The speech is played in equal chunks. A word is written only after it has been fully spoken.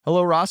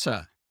Hello,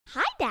 Rasa.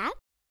 Hi, Dad.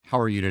 How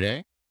are you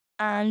today?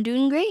 I'm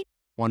doing great.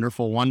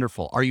 Wonderful,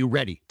 wonderful. Are you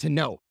ready to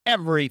know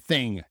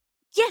everything?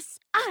 Yes,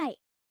 I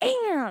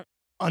am.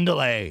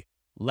 Underlay.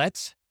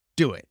 Let's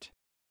do it.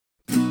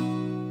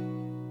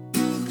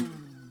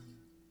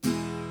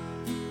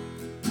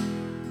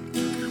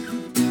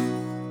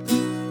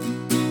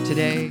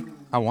 Today,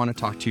 I want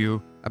to talk to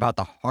you about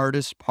the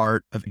hardest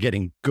part of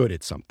getting good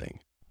at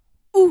something.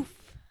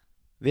 Oof.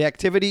 The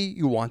activity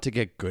you want to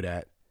get good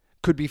at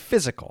could be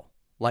physical,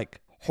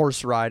 like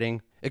horse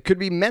riding. It could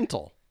be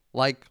mental,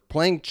 like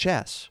playing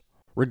chess.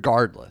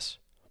 Regardless,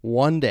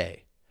 one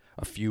day,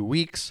 a few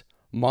weeks,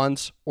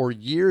 months, or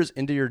years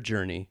into your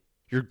journey,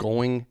 you're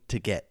going to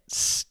get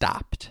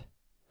stopped.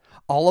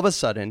 All of a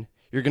sudden,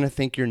 you're going to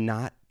think you're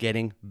not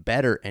getting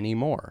better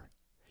anymore.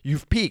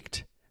 You've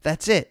peaked.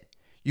 That's it.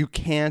 You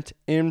can't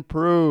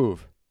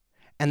improve.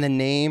 And the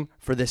name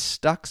for this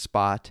stuck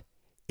spot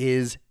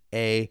is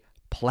a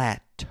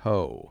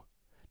plateau.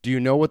 Do you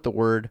know what the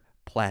word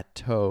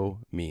plateau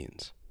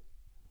means?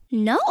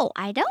 No,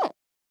 I don't.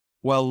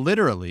 Well,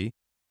 literally,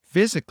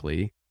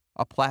 physically,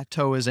 a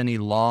plateau is any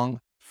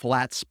long,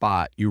 flat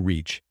spot you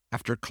reach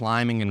after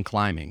climbing and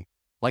climbing,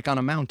 like on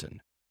a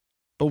mountain.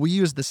 But we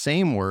use the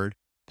same word,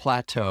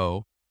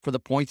 plateau, for the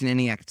point in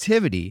any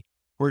activity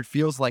where it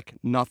feels like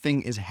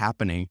nothing is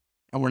happening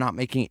and we're not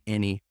making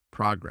any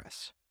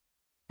progress.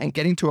 And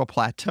getting to a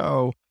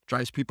plateau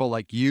drives people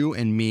like you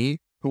and me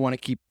who want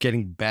to keep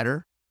getting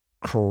better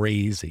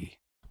crazy.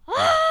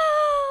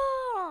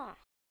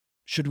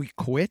 Should we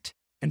quit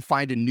and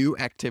find a new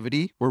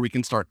activity where we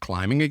can start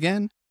climbing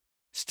again?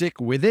 Stick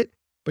with it,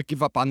 but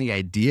give up on the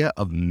idea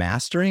of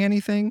mastering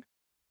anything?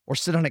 Or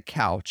sit on a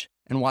couch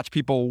and watch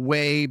people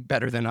way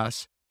better than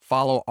us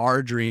follow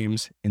our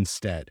dreams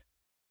instead?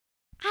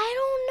 I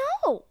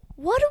don't know.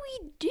 What do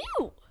we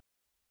do?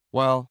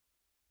 Well,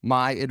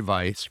 my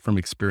advice from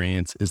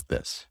experience is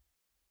this.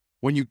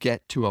 When you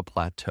get to a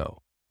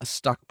plateau, a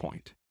stuck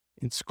point,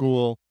 in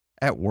school,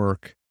 at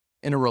work,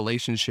 in a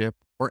relationship,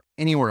 or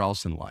anywhere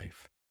else in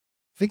life,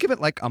 think of it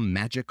like a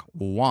magic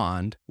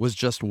wand was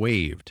just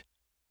waved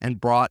and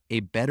brought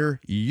a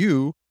better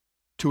you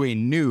to a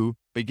new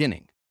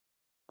beginning.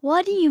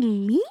 What do you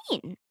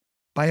mean?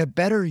 By a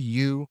better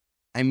you,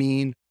 I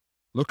mean,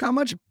 look how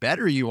much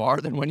better you are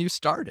than when you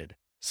started.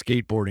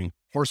 Skateboarding,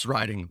 horse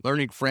riding,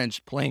 learning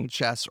French, playing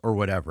chess, or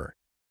whatever.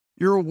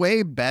 You're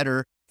way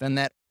better than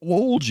that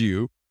old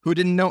you who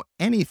didn't know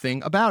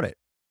anything about it.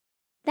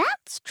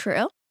 That's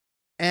true.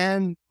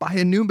 And by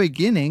a new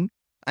beginning,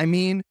 I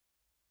mean,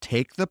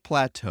 take the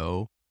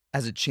plateau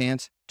as a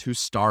chance to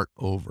start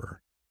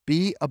over.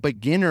 Be a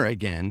beginner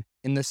again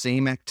in the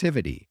same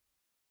activity.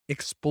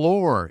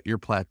 Explore your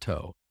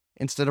plateau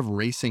instead of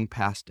racing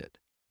past it.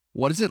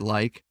 What is it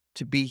like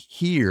to be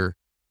here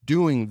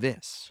doing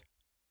this?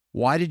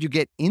 Why did you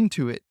get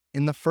into it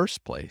in the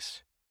first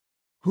place?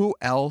 Who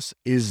else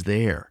is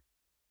there?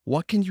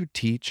 What can you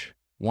teach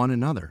one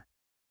another?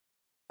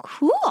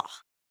 Cool.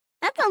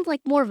 That sounds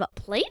like more of a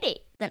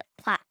playdate than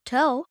a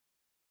plateau.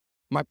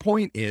 My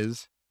point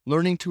is,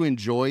 learning to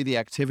enjoy the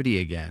activity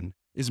again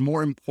is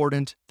more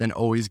important than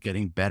always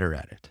getting better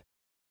at it.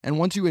 And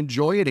once you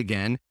enjoy it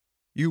again,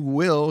 you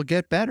will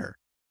get better.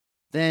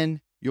 Then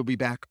you'll be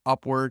back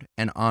upward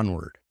and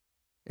onward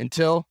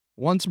until,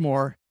 once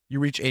more, you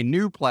reach a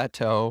new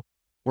plateau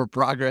where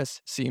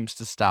progress seems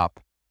to stop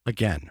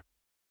again.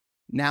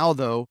 Now,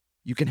 though,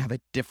 you can have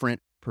a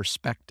different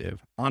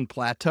perspective on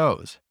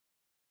plateaus.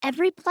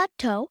 Every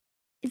plateau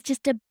is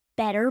just a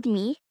better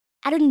me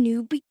at a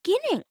new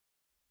beginning.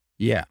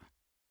 Yeah.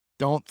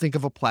 Don't think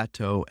of a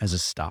plateau as a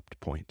stopped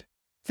point.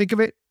 Think of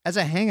it as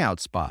a hangout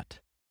spot.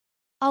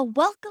 I'll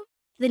welcome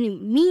the new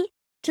me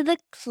to the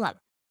club.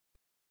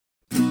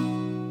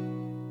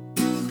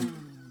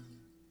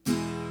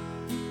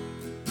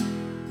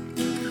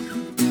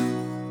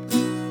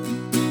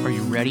 Are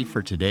you ready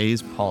for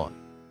today's poem?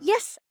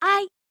 Yes,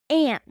 I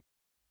am.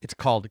 It's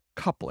called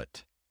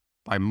Couplet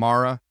by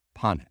Mara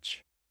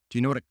Panich. Do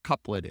you know what a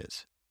couplet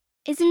is?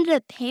 Isn't it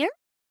a pair?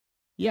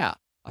 Yeah,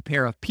 a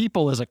pair of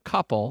people is a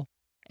couple,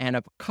 and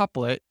a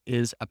couplet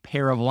is a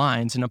pair of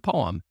lines in a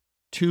poem.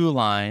 2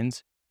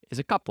 lines is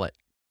a couplet.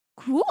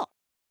 Cool.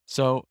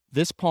 So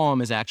this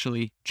poem is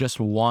actually just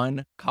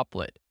one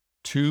couplet,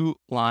 2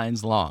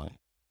 lines long.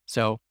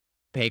 So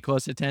pay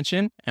close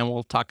attention, and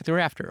we'll talk it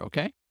through after,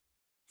 okay?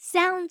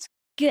 Sounds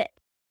good.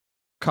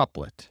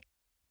 Couplet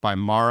by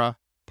Mara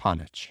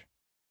Panich.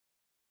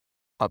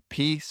 A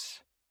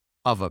piece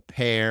of a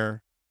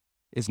pear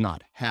is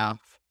not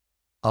half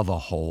of a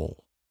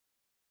whole.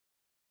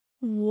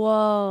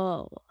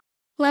 Whoa.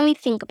 Let me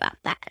think about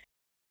that.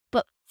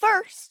 But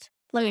first,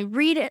 let me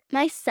read it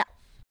myself.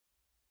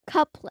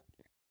 Couplet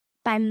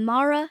by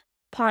Mara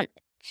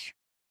Panich.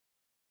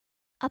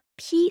 A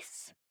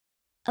piece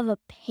of a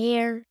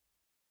pear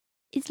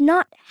is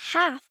not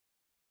half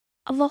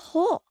of a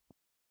whole.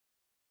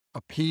 A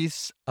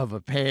piece of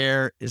a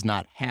pear is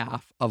not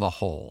half of a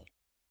whole.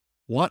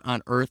 What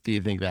on earth do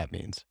you think that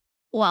means?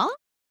 Well,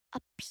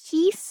 a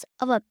piece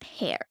of a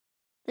pear.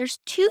 There's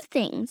 2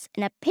 things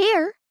in a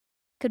pear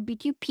Could be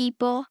 2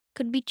 people,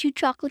 could be 2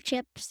 chocolate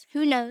chips,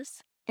 who knows?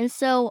 And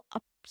so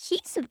a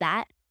piece of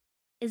that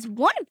is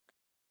one of them,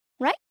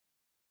 right?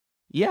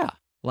 Yeah,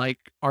 like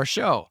our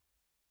show.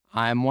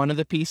 I'm one of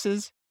the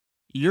pieces,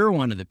 you're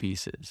one of the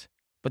pieces.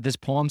 But this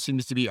poem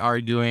seems to be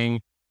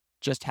arguing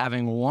just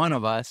having one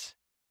of us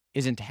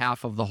isn't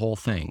half of the whole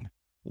thing.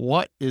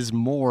 What is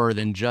more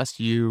than just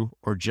you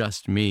or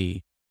just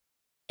me?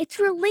 It's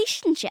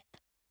relationship,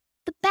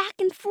 the back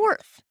and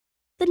forth,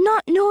 the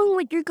not knowing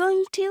what you're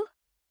going to.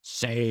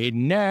 Say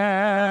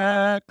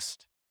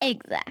next.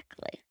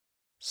 Exactly.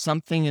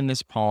 Something in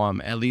this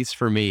poem, at least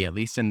for me, at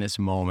least in this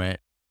moment,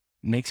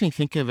 makes me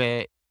think of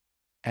it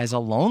as a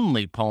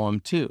lonely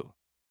poem too,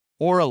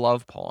 or a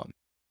love poem,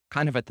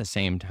 kind of at the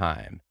same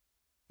time.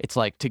 It's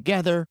like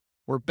together,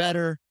 we're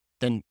better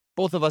than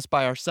both of us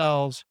by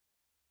ourselves,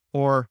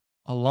 or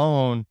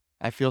alone,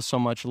 I feel so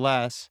much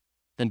less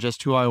than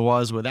just who I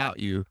was without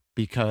you,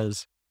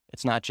 because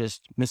it's not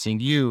just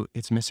missing you,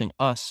 it's missing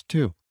us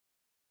too.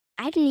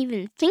 I didn't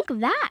even think of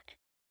that.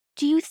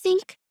 Do you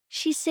think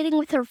she's sitting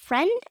with her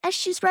friend as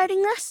she's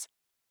writing this,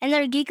 and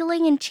they're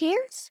giggling in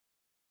chairs?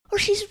 Or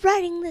she's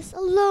writing this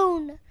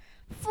alone,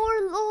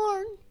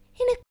 forlorn,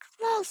 in a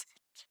closet?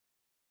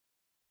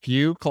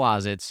 Few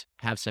closets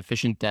have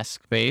sufficient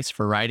desk space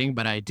for writing,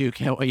 but I do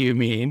get what you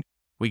mean.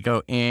 We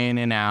go in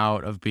and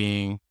out of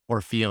being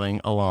or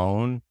feeling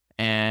alone,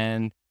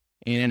 and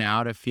in and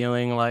out of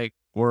feeling like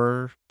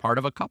we're part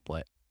of a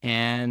couplet.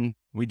 And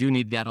we do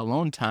need that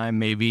alone time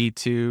maybe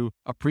to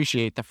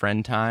appreciate the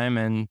friend time,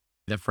 and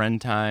the friend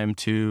time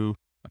to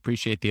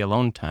appreciate the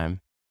alone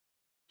time.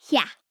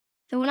 Yeah,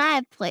 so when I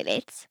have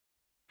playdates,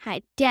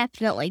 I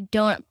definitely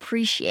don't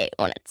appreciate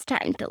when it's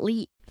time to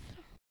leave.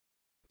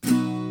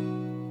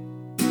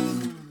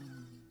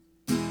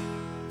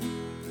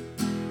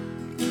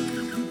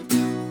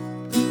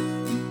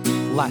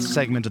 Last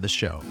segment of the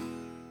show.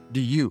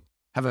 Do you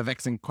have a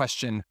vexing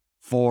question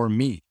for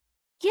me?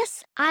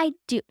 Yes, I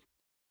do.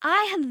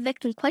 I have a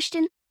vexing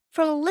question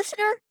from a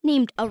listener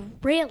named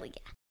Aurelia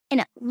in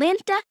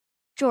Atlanta,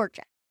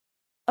 Georgia.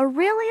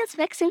 Aurelia's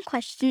vexing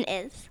question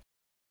is,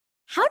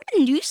 how do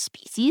new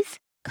species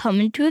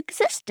come into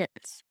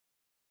existence?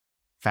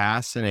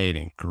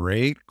 Fascinating.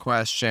 Great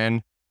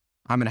question.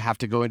 I'm going to have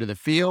to go into the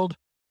field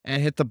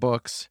and hit the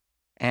books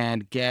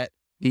and get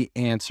the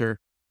answer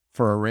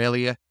for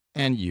Aurelia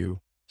and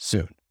you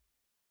soon.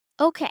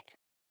 Okay,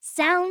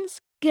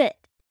 sounds good.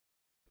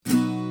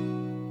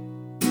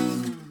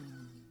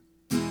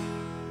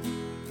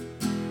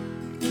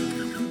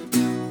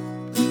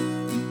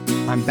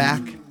 I'm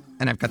back,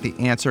 and I've got the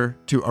answer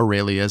to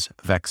Aurelia's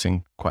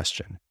vexing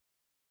question.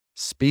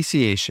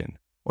 Speciation,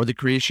 or the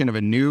creation of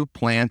a new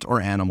plant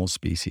or animal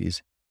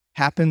species,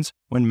 happens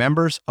when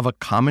members of a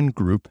common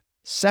group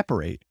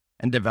separate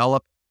and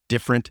develop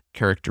different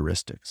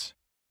characteristics.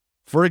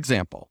 For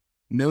example,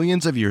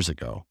 millions of years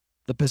ago,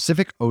 the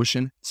Pacific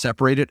Ocean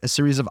separated a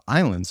series of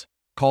islands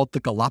called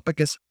the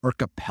Galapagos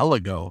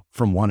Archipelago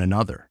from one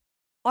another.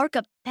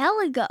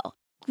 Archipelago.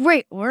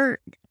 Great word.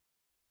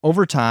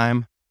 Over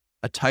time,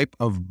 a type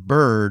of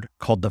bird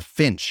called the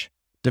finch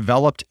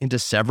developed into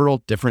several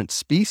different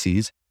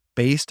species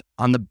based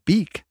on the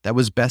beak that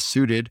was best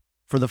suited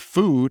for the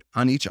food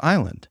on each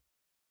island.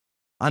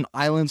 On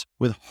islands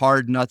with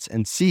hard nuts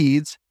and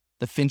seeds,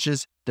 the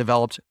finches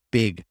developed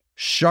big,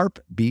 sharp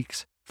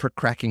beaks for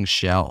cracking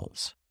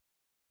shells.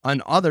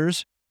 On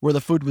others, where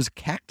the food was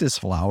cactus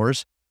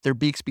flowers, their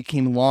beaks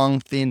became long,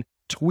 thin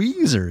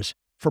tweezers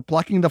for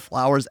plucking the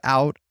flowers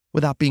out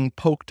without being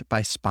poked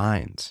by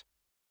spines.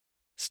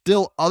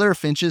 Still other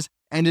finches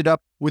ended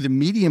up with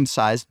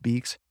medium-sized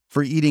beaks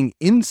for eating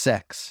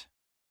insects.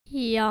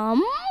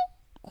 Yum? ?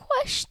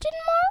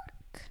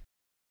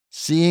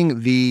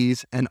 Seeing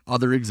these and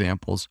other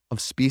examples of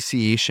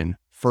speciation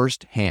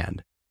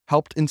firsthand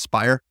helped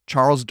inspire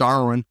Charles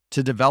Darwin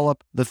to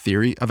develop the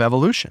theory of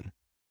evolution.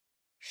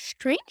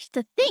 Strange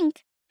to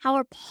think how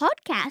our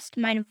podcast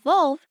might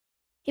evolve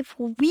if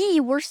we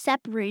were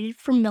separated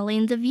for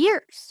millions of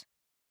years.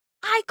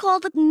 I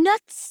called up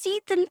nuts,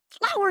 seeds, and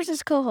flowers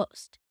as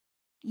co-host.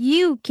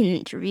 You can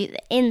interview the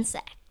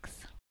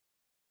insects.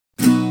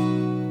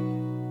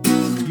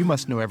 You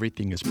Must Know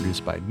Everything is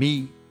produced by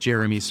me,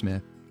 Jeremy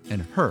Smith,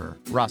 and her,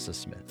 Rasa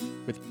Smith,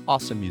 with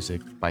awesome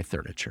music by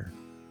Thurniture.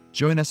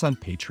 Join us on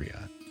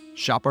Patreon,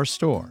 shop our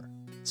store,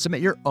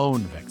 submit your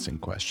own vexing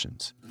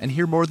questions, and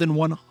hear more than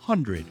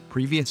 100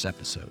 previous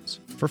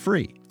episodes for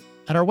free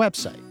at our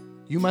website,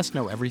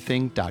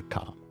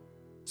 youmustknoweverything.com.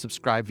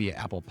 Subscribe via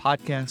Apple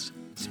Podcasts,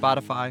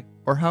 Spotify,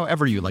 or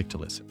however you like to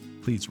listen.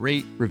 Please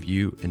rate,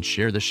 review, and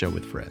share the show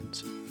with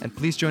friends. And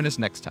please join us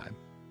next time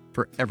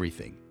for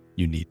everything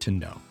you need to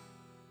know.